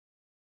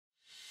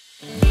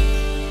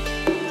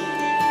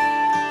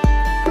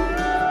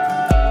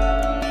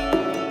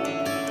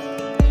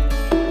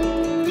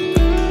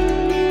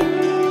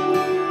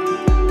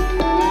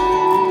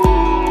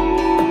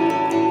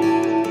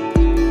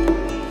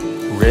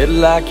Red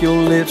like your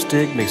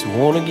lipstick, makes me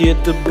wanna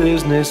get to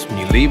business. When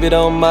you leave it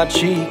on my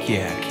cheek,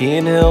 yeah, I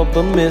can't help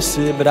but miss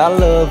it. But I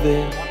love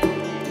it,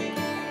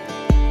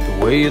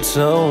 the way it's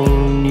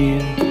on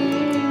you.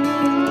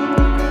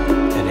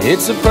 And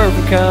it's a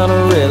perfect kind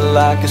of red,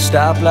 like a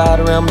stoplight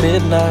around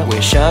midnight, where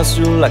it shines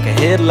through like a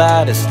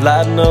headlight. It's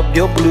lighting up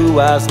your blue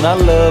eyes, and I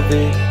love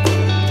it,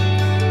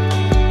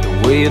 the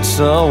way it's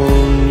on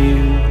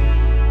you.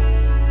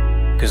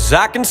 'Cause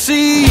I can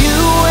see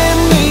you and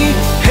me,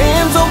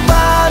 hands on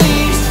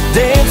bodies,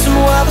 dancing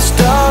while the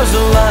stars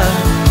align.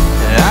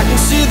 And I can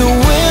see the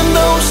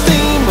window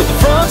steam with the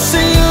front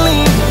seat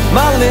lean,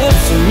 my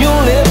lips and your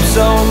lips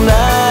all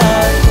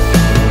night.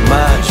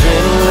 My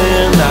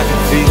adrenaline, I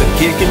can feel it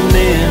kicking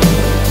in.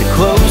 The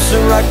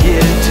closer I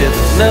get till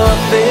there's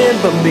nothing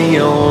but me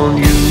on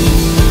you.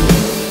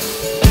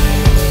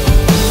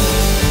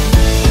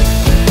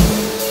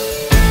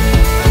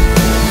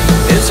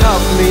 It's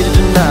hard for me to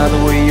deny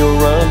the way you're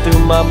running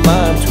through my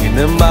mind, between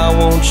them I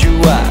want you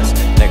eyes.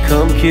 Now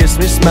come kiss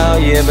me, smile,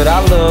 yeah, but I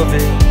love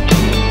it,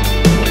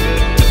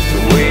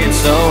 the way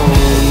it's on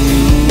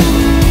you.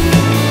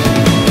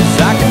 'Cause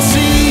I can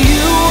see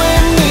you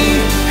and me,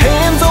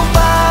 hands on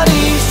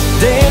bodies,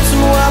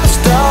 dancing while the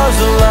stars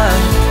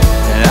align.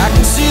 And I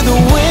can see the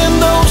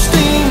window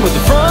steam with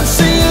the front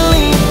seat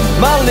lean,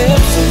 my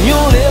lips and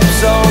your lips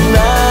all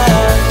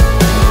night.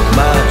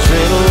 My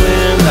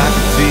adrenaline, I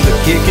can feel it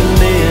kicking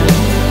in.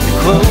 The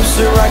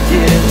closer I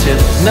get till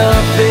there's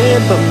nothing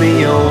but me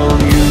on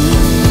you.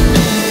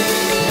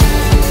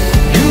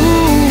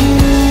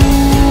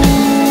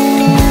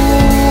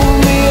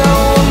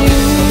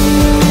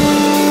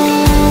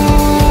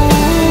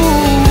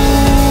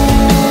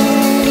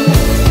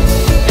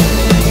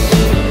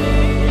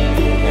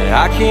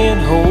 I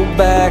can't hold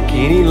back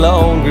any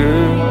longer,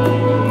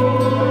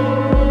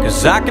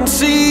 'cause I can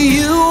see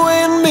you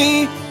and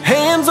me,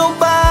 hands on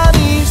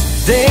bodies,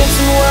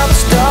 dancing while the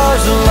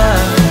stars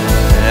align.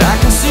 And I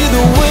can see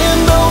the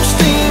window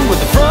steam with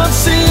the front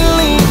seat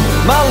lean,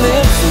 my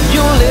lips and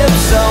your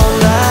lips all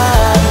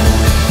night.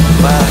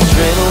 My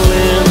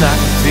adrenaline, I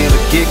can feel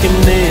it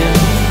kicking in.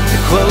 The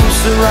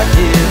closer I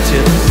get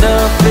till there's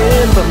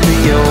nothing but me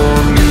on